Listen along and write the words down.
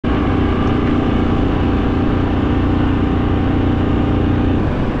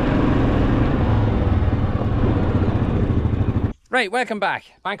Right, welcome back.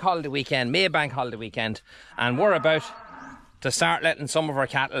 Bank holiday weekend, May bank holiday weekend, and we're about to start letting some of our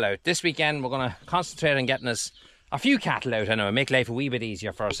cattle out. This weekend we're going to concentrate on getting us a few cattle out anyway, make life a wee bit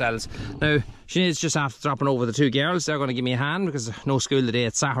easier for ourselves. Now, Sinead's just after dropping over the two girls. They're going to give me a hand because there's no school today,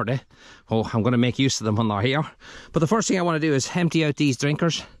 it's Saturday. Oh, I'm going to make use of them when they're here. But the first thing I want to do is empty out these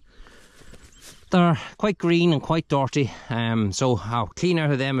drinkers. They're quite green and quite dirty, so I'll clean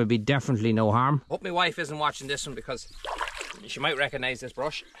out of them, would be definitely no harm. Hope my wife isn't watching this one because she might recognise this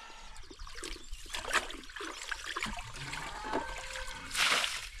brush.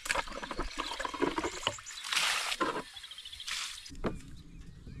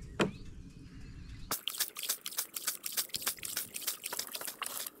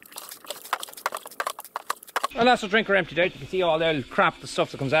 Well, that's the drinker emptied out. You can see all the old crap, the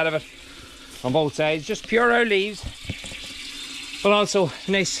stuff that comes out of it on both sides. Just pure old leaves, but also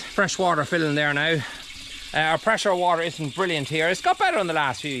nice fresh water filling there now. Our pressure water isn't brilliant here. It's got better in the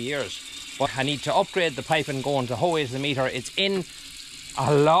last few years, but I need to upgrade the piping going to whole 8 metre. It's in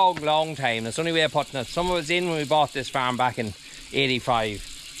a long time. That's the only way of putting it. Some of it's in when we bought this farm back in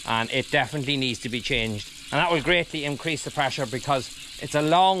 85, and it definitely needs to be changed, and that will greatly increase the pressure because it's a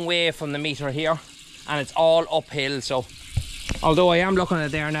long way from the meter here and it's all uphill. So although I am looking at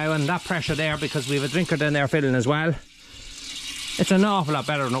it there now, and that pressure there, because we have a drinker down there filling as well, it's an awful lot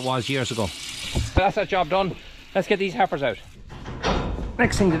better than it was years ago. But that's that job done. Let's get these heifers out.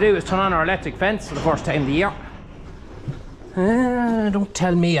 Next thing to do is turn on our electric fence for the first time of the year. Don't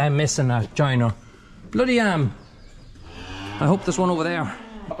tell me I'm missing a joiner. Bloody am. I hope there's one over there.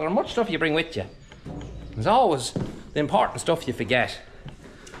 But there are much stuff you bring with you. There's always the important stuff you forget.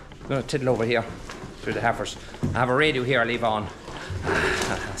 I'm going to tiddle over here through the heifers. I have a radio here I leave on.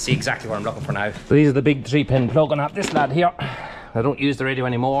 I see exactly what I'm looking for now. So these are the big 3-pin plug, and I have this lad here. I don't use the radio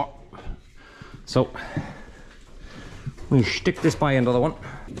anymore, so we stick this by another one.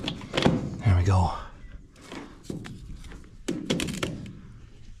 There we go.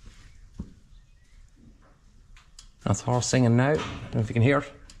 That's horse singing now. I don't know if you can hear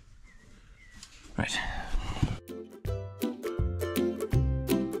it. Right.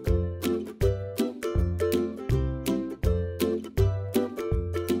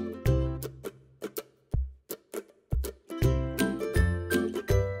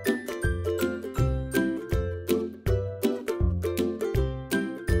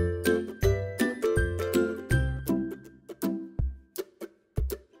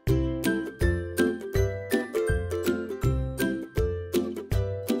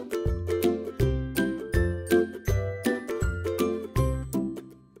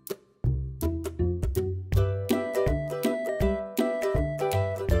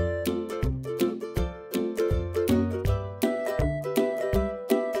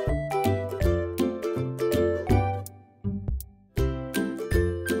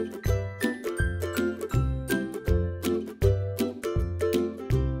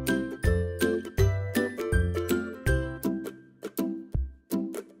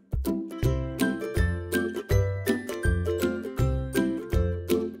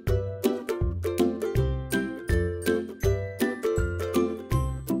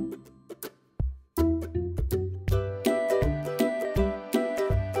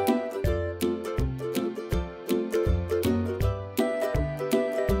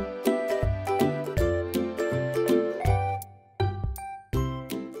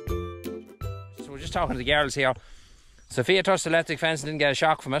 Talking to the girls here. Sophia touched the electric fence and didn't get a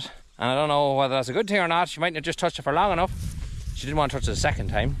shock from it, and I don't know whether that's a good thing or not. She might not just touched it for long enough. She didn't want to touch it a second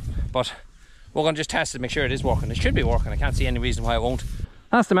time, but we're going to just test it, make sure it is working. It should be working. I can't see any reason why it won't.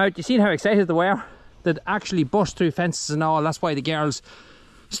 Asked them out. You seen how excited they were? They'd actually bust through fences and all. That's why the girls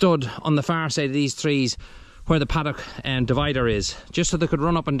stood on the far side of these trees where the paddock and divider is, just so they could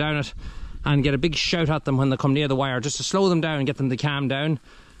run up and down it and get a big shout at them when they come near the wire, just to slow them down and get them to calm down,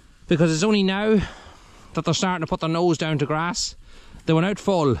 because it's only now that they're starting to put their nose down to grass. They went out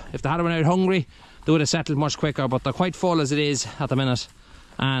full. If they had went out hungry, they would have settled much quicker, but they're quite full as it is at the minute,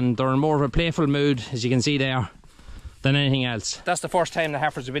 and they're in more of a playful mood, as you can see there, than anything else. That's the first time the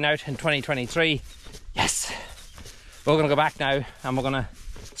heifers have been out in 2023. Yes! We're going to go back now and we're going to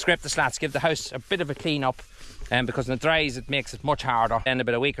scrape the slats, give the house a bit of a clean up, because when it dries it makes it much harder. In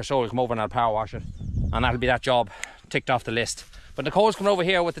about a week or so we'll come over and I'll power wash it, and that'll be that job ticked off the list. But Nicole's coming over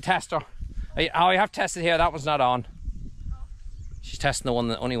here with the tester. I have tested here, that one's not on. She's testing the one,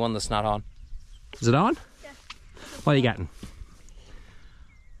 the only one that's not on. Is it on? Yeah. What are you getting?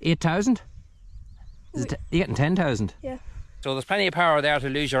 8,000? You're getting 10,000? Yeah. So there's plenty of power there to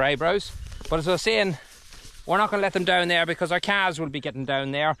lose your eyebrows. But as I was saying, we're not going to let them down there because our calves will be getting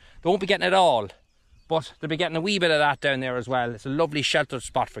down there. They won't be getting it all. but they'll be getting a wee bit of that down there as well. It's a lovely sheltered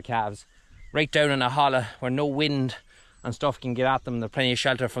spot for calves, right down in a hollow where no wind and stuff can get at them. There's plenty of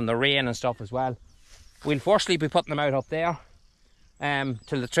shelter from the rain and stuff as well. We'll firstly be putting them out up there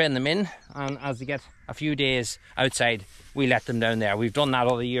till they train them in, and as they get a few days outside, we let them down there. We've done that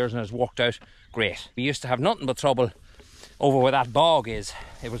other years and it's worked out great. We used to have nothing but trouble over where that bog is.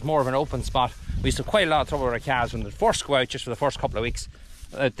 It was more of an open spot. We used to have quite a lot of trouble with our calves when they first go out, just for the first couple of weeks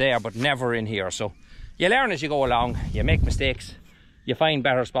out there, but never in here. So you learn as you go along, you make mistakes, you find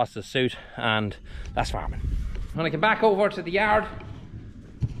better spots to suit, and that's farming. When I came back over to the yard,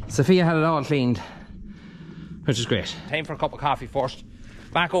 Sophia had it all cleaned, which is great. Time for a cup of coffee first.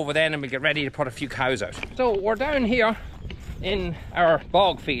 Back over then and we'll get ready to put a few cows out. So we're down here in our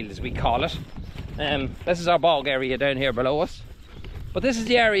bog field, as we call it. This is our bog area down here below us. But this is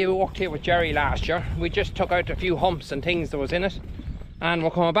the area we walked here with Jerry last year. We just took out a few humps and things that was in it. And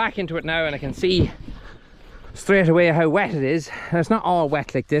we're coming back into it now, and I can see straight away how wet it is. And it's not all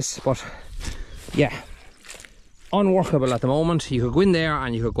wet like this, but yeah, unworkable at the moment. You could go in there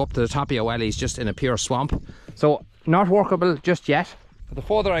and you could go up to the top of your wellies just in a pure swamp. So not workable just yet. But the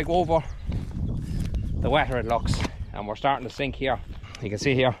further I go over, the wetter it looks. And we're starting to sink here. You can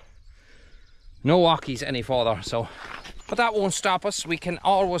see here, no walkies any further. So, but that won't stop us. We can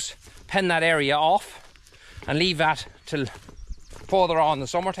always pen that area off and leave that till further on in the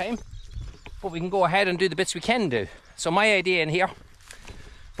summertime. But we can go ahead and do the bits we can do. So my idea in here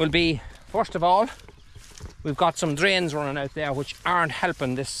will be, first of all, we've got some drains running out there which aren't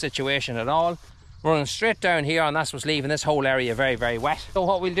helping this situation at all. Running straight down here, and that's what's leaving this whole area very, very wet. So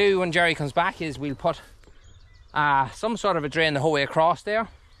what we'll do when Jerry comes back is we'll put some sort of a drain the whole way across there,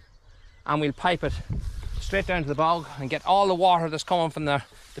 and we'll pipe it straight down to the bog and get all the water that's coming from the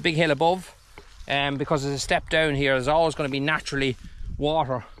big hill above. Because there's a step down here, there's always going to be naturally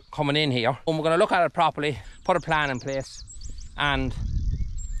water coming in here. And we're going to look at it properly, put a plan in place and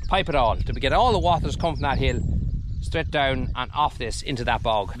pipe it all to get all the water that's come from that hill straight down and off this into that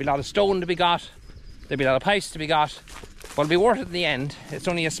bog. There'll be a lot of stone to be got, there'll be a lot of pipes to be got, but it'll be worth it in the end. It's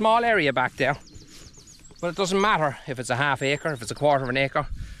only a small area back there, but it doesn't matter if it's a half acre, if it's a quarter of an acre.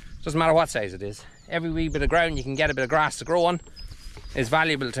 It doesn't matter what size it is. Every wee bit of ground you can get a bit of grass to grow on is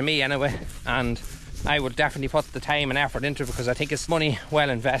valuable to me anyway, and I would definitely put the time and effort into it because I think it's money well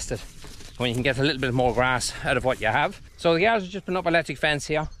invested when you can get a little bit more grass out of what you have. So the girls have just put up an electric fence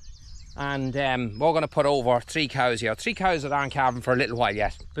here, and we're going to put over 3 cows here. 3 cows that aren't calving for a little while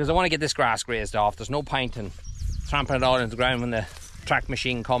yet, because I want to get this grass grazed off. There's no point in trampling it all into the ground when the track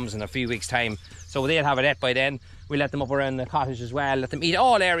machine comes in a few weeks time. So they'll have it et by then. We let them up around the cottage as well, let them eat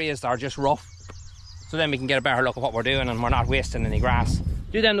all areas that are just rough, so then we can get a better look at what we're doing and we're not wasting any grass.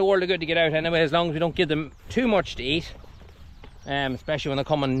 Do them the world of good to get out anyway, as long as we don't give them too much to eat, especially when they're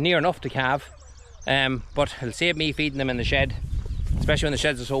coming near enough to calve. But it'll save me feeding them in the shed, especially when the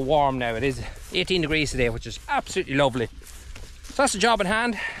sheds are so warm now. It is 18 degrees today, which is absolutely lovely. So that's the job in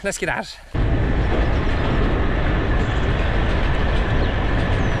hand. Let's get at it.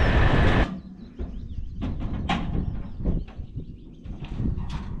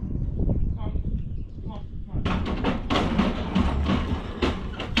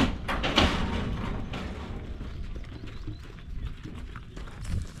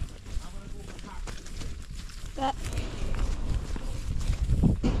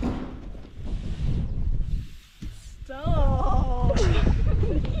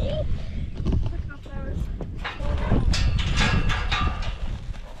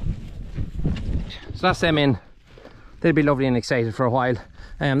 So that's them in. They'll be lovely and excited for a while.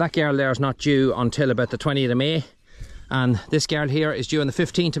 That girl there is not due until about the 20th of May, and this girl here is due on the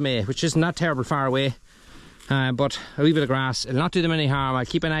 15th of May, which isn't that terrible far away. But a wee bit of grass, it'll not do them any harm. I'll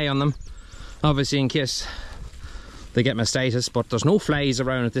keep an eye on them, obviously, in case they get mastitis, but there's no flies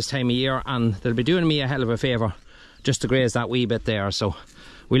around at this time of year, and they'll be doing me a hell of a favour just to graze that wee bit there. So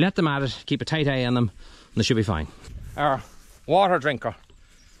we let them at it, keep a tight eye on them, and they should be fine. Our water drinker,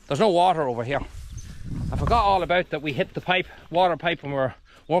 there's no water over here. I forgot all about that. We hit the pipe, water pipe, when we were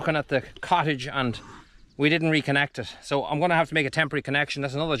working at the cottage, and we didn't reconnect it. So I'm going to have to make a temporary connection.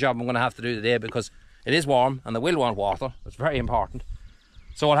 That's another job I'm going to have to do today, because it is warm and they will want water. It's very important.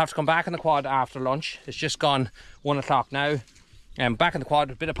 So I'll have to come back in the quad after lunch. It's just gone 1 o'clock now. Back in the quad,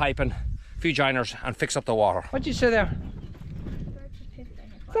 a bit of piping, a few joiners, and fix up the water. What did you say there?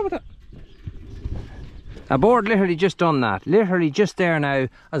 Stop with that. A board literally just done that. Literally just there now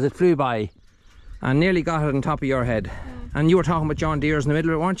as it flew by. And nearly got it on top of your head. And you were talking about John Deere's in the middle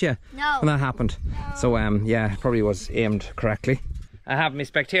of it, weren't you? No. When that happened. No. So yeah, it probably was aimed correctly. I have my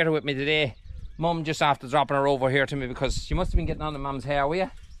spectator with me today. Mum just after dropping her over here to me, because she must have been getting on to Mum's hair, were you?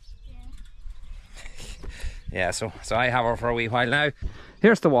 Yeah. Yeah, so I have her for a wee while now.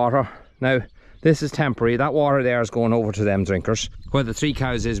 Here's the water. Now, this is temporary. That water there is going over to them drinkers. Where the 3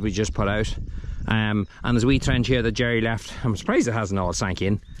 cows is, we just put out. And there's a wee trench here that Jerry left. I'm surprised it hasn't all sank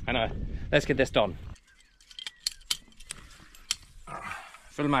in. Anyway, let's get this done.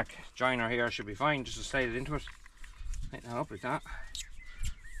 Filmac joiner here should be fine, just to slide it into it. Tighten that up like that.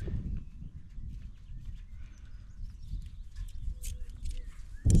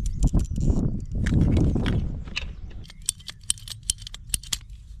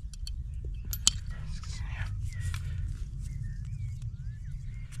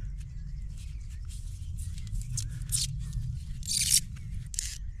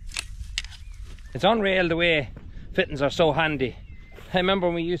 It's unreal the way fittings are so handy. I remember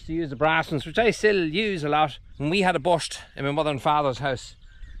when we used to use the brass ones, which I still use a lot. When we had a bust in my mother and father's house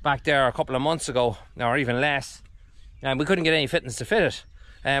back there a couple of months ago, or even less, and we couldn't get any fittings to fit it.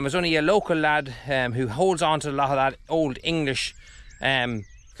 It was only a local lad who holds on to a lot of that old English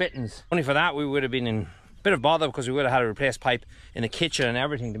fittings. Only for that we would have been in a bit of bother, because we would have had to replace pipe in the kitchen and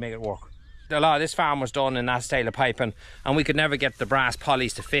everything to make it work. A lot of this farm was done in that style of piping, and we could never get the brass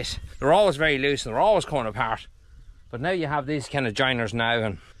polys to fit. They were always very loose and they were always coming apart. But now you have these kind of joiners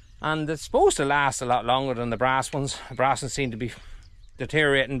now, and it's supposed to last a lot longer than the brass ones. The brass ones seem to be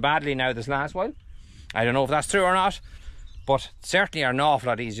deteriorating badly now this last while. I don't know if that's true or not, but certainly are an awful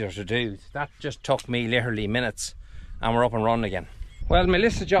lot easier to do. That just took me literally minutes and we're up and running again. Well, my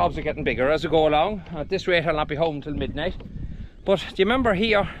list of jobs are getting bigger as we go along. At this rate I'll not be home till midnight. But do you remember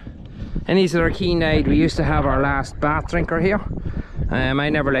here in these that are keen-eyed, we used to have our last bath drinker here. I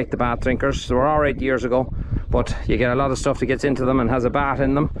never liked the bath drinkers. They were alright years ago, but you get a lot of stuff that gets into them and has a bath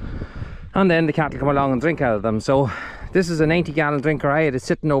in them, and then the cattle come along and drink out of them. So this is a 90-gallon drinker. I had it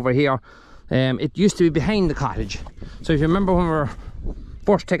sitting over here. It used to be behind the cottage, so if you remember when we were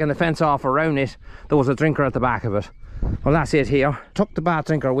first taking the fence off around it, there was a drinker at the back of it. Well, that's it here. Took the bath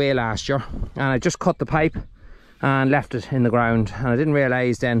drinker away last year, and I just cut the pipe and left it in the ground, and I didn't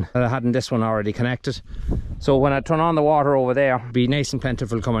realise then that I hadn't this one already connected. So when I turn on the water over there, it'd be nice and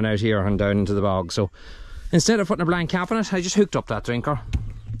plentiful coming out here and down into the bog. So instead of putting a blank cap on it, I just hooked up that drinker.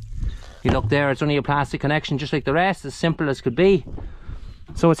 You look there, it's only a plastic connection just like the rest, as simple as could be.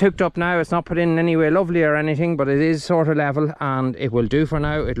 So it's hooked up now. It's not put in any way lovely or anything, but it is sort of level, and it will do for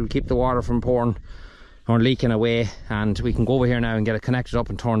now. It'll keep the water from pouring or leaking away, and we can go over here now and get it connected up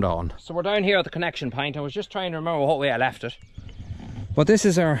and turned on. So we're down here at the connection point. I was just trying to remember what way I left it, but this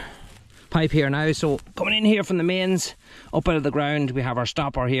is our pipe here now. So coming in here from the mains up out of the ground, we have our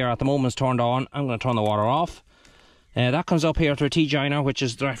stopper here. At the moment it's turned on. I'm going to turn the water off. That comes up here to a T-joiner, which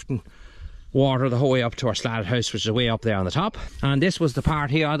is directing water the whole way up to our slatted house, which is way up there on the top. And this was the part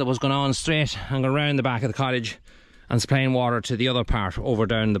here that was going on straight and going around the back of the cottage and supplying water to the other part over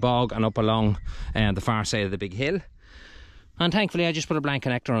down the bog and up along the far side of the big hill. And thankfully I just put a blank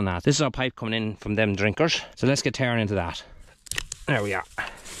connector on that. This is our pipe coming in from them drinkers, so let's get tearing into that. There we are.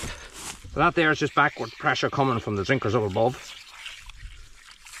 So that there is just backward pressure coming from the drinkers up above,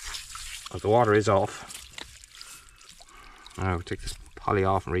 as the water is off. Now we'll take this poly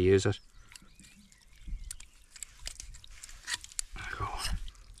off and reuse it. There we go.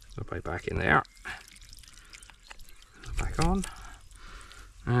 Put right back in there. Back on.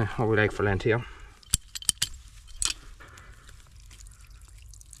 What we like for length here.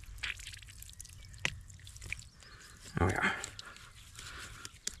 There we are.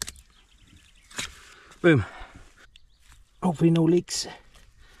 Boom. Hopefully no leaks.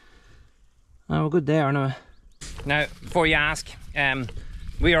 Oh, we're good there now. Now, before you ask,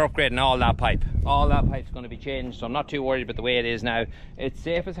 we are upgrading all that pipe. All that pipe's going to be changed, so I'm not too worried about the way it is now. It's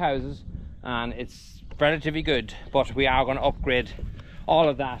safe as houses and it's relatively good, but we are going to upgrade all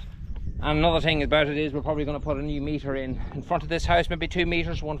of that. And another thing about it is we're probably going to put a new meter in front of this house, maybe 2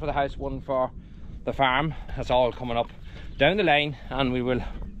 meters, one for the house, one for the farm. That's all coming up down the line, and we will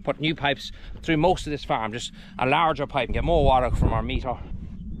put new pipes through most of this farm, just a larger pipe and get more water from our meter.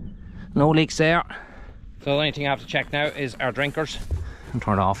 No leaks there. So the only thing I have to check now is our drinkers. I'll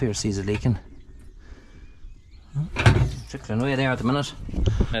turn it off here, see is it leaking. Trickling away there at the minute.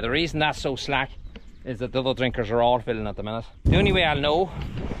 Now the reason that's so slack is that the other drinkers are all filling at the minute. The only way I'll know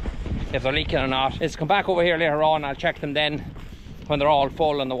if they're leaking or not is to come back over here later on. I'll check them then when they're all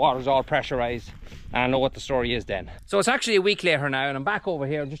full and the water's all pressurized, and I'll know what the story is then. So it's actually a week later now, and I'm back over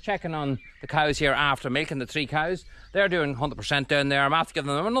here just checking on the cows here after milking the 3 cows. They're doing 100% down there. I'm after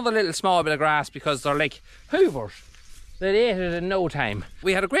giving them another little small bit of grass because they're like hoovers. They ate it in no time.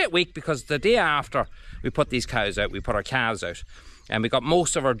 We had a great week because the day after we put these cows out, we put our calves out. And we got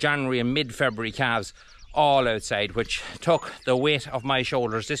most of our January and mid-February calves all outside, which took the weight off my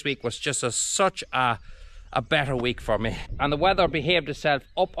shoulders. This week was just such a a better week for me. And the weather behaved itself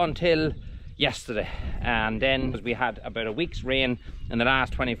up until yesterday, and then we had about a week's rain in the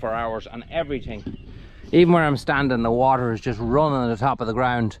last 24 hours, and everything, even where I'm standing, the water is just running at the top of the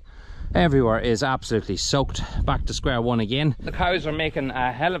ground. Everywhere is absolutely soaked. Back to square one again. The cows are making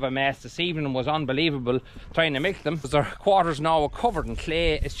a hell of a mess. This evening was unbelievable trying to milk them because their quarters now are covered in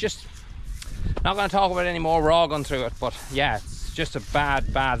clay. It's just, not going to talk about it anymore, we're all going through it, but yeah, it's just a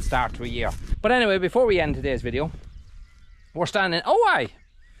bad start to a year. But anyway, before we end today's video, we're standing, oh aye,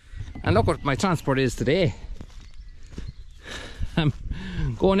 and look what my transport is today. I'm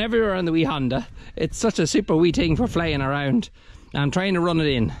going everywhere in the wee Honda. It's such a super wee thing for flying around. I'm trying to run it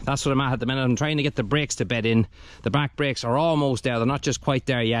in. That's what I'm at the minute. I'm trying to get the brakes to bed in. The back brakes are almost there. They're not just quite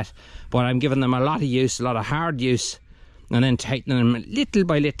there yet, but I'm giving them a lot of use, a lot of hard use, and then tightening them little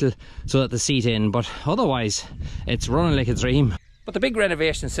by little so that the seat in. But otherwise, it's running like a dream. But the big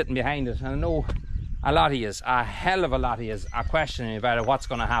renovation is sitting behind it, and I know a lot of yous, a hell of a lot of yous, are questioning about it, what's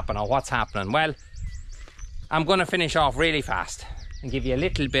going to happen or what's happening. Well, I'm going to finish off really fast and give you a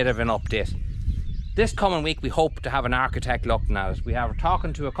little bit of an update. This coming week we hope to have an architect looking at it. We are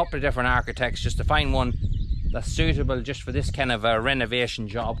talking to a couple of different architects just to find one that's suitable just for this kind of a renovation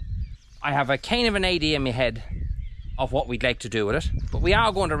job. I have a kind of an idea in my head of what we'd like to do with it, but we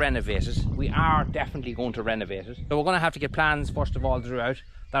are going to renovate it. We are definitely going to renovate it. So we're going to have to get plans first of all throughout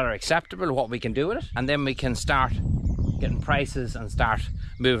that are acceptable, what we can do with it, and then we can start getting prices and start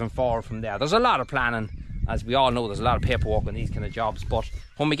moving forward from there. There's a lot of planning, as we all know. There's a lot of paperwork on these kind of jobs, but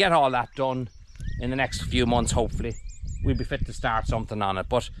when we get all that done in the next few months, hopefully we'll be fit to start something on it.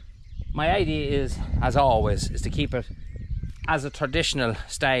 But my idea is, as always, is to keep it as a traditional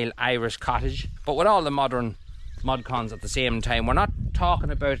style Irish cottage, but with all the modern mod cons at the same time. We're not talking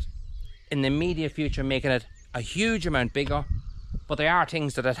about in the immediate future making it a huge amount bigger, but there are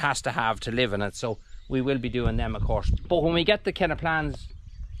things that it has to have to live in it, so we will be doing them, of course. But when we get the kind of plans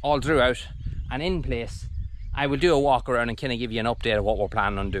all throughout and in place, I will do a walk around and kind of give you an update of what we're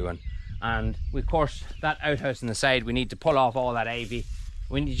planning on doing. And of course, that outhouse on the side, we need to pull off all that ivy.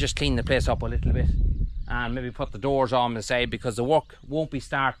 We need to just clean the place up a little bit and maybe put the doors on the side, because the work won't be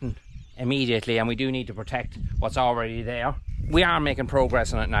starting immediately and we do need to protect what's already there. We are making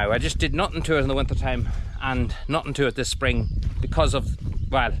progress on it now. I just did nothing to it in the winter time and nothing to it this spring because of,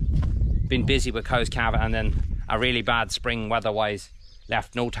 well, been busy with cows calving, and then a really bad spring weather-wise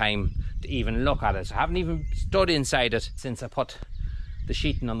left no time to even look at it. So I haven't even stood inside it since I put the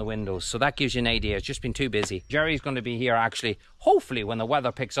sheeting on the windows, so that gives you an idea. It's just been too busy. Jerry's going to be here actually, hopefully when the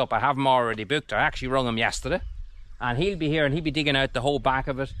weather picks up. I have him already booked. I actually rung him yesterday, and he'll be here and he'll be digging out the whole back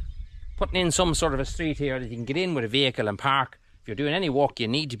of it, putting in some sort of a street here that you can get in with a vehicle and park. If you're doing any work, you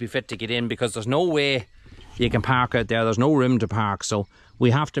need to be fit to get in, because there's no way you can park out there. There's no room to park, so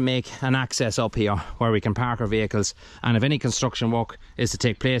we have to make an access up here where we can park our vehicles, and if any construction work is to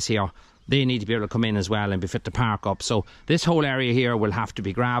take place here, they need to be able to come in as well and be fit to park up. So this whole area here will have to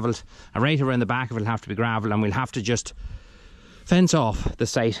be gravelled, and right around the back of it will have to be gravelled, and we'll have to just fence off the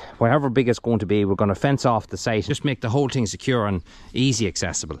site. Whatever big it's going to be, we're going to fence off the site, just make the whole thing secure and easy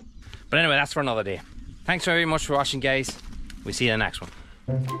accessible. But anyway, that's for another day. Thanks very much for watching, guys. We'll see you in the next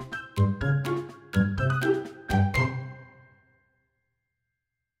one.